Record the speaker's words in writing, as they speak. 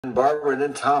Barbara, and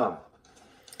then Tom.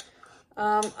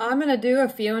 I'm going to do a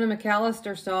Fiona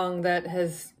McAllister song that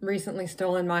has recently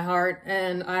stolen my heart,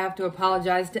 and I have to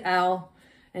apologize to Al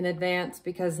in advance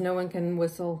because no one can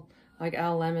whistle like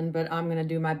Al Lemon, but I'm going to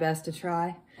do my best to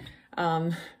try. I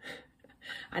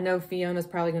know Fiona's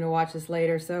probably going to watch this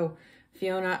later, so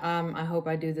Fiona, I hope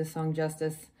I do this song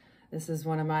justice. This is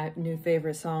one of my new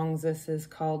favorite songs. This is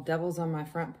called Devil's on My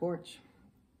Front Porch.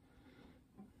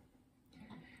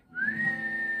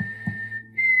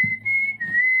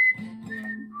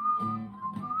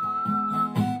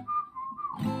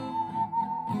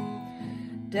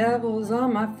 Devil's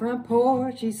on my front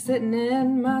porch, he's sitting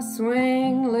in my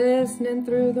swing, listening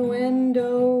through the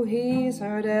window, he's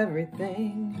heard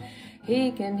everything.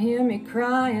 He can hear me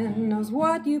crying, knows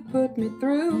what you put me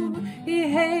through.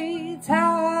 He hates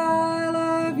how I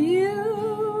love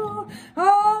you.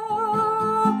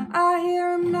 Oh, I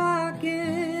hear him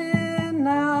knocking,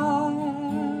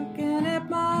 knocking at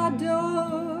my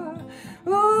door.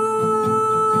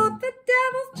 Ooh, the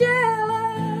devil's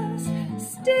jealous,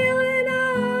 stealing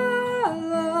our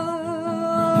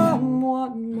love,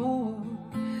 wanting more.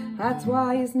 That's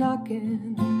why he's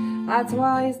knocking. That's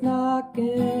why he's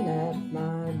knocking at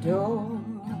my door.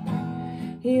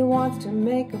 He wants to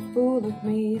make a fool of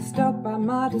me, stoked by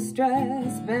my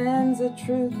distress, vents the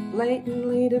truth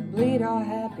blatantly to bleed our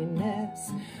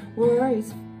happiness.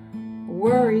 Worries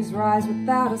rise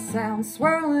without a sound,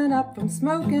 swirling up from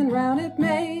smoking round. It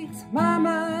makes my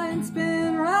mind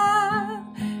spin round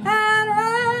and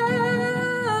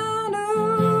round.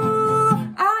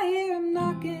 Ooh, I hear him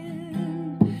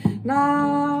knocking,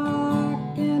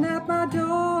 knocking at my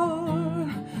door.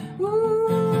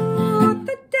 Ooh,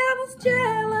 the devil's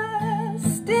jealous,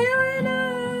 stealing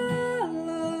our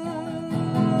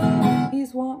love.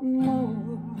 He's wanting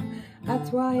more,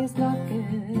 that's why he's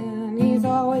knocking. He's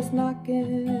always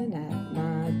knocking at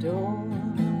my door.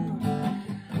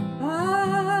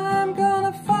 I'm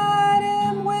gonna fight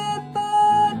him with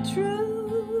the truth.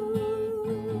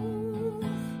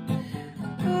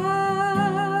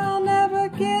 I'll never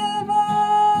give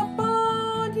up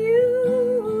on you.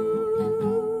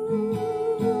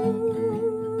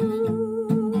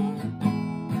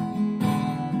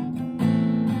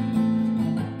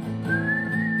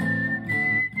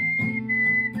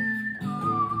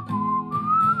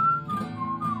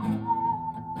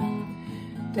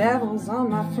 Devil's on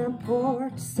my front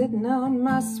porch, sitting on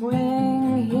my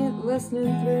swing. He's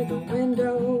listening through the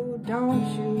window, don't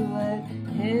you let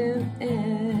him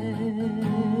in.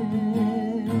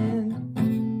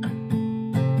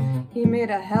 He made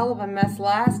a hell of a mess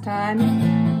last time.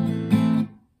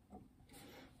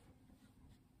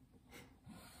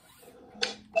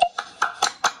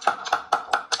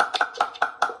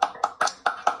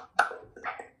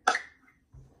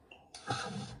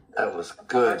 That was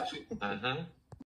good. Mm-hmm.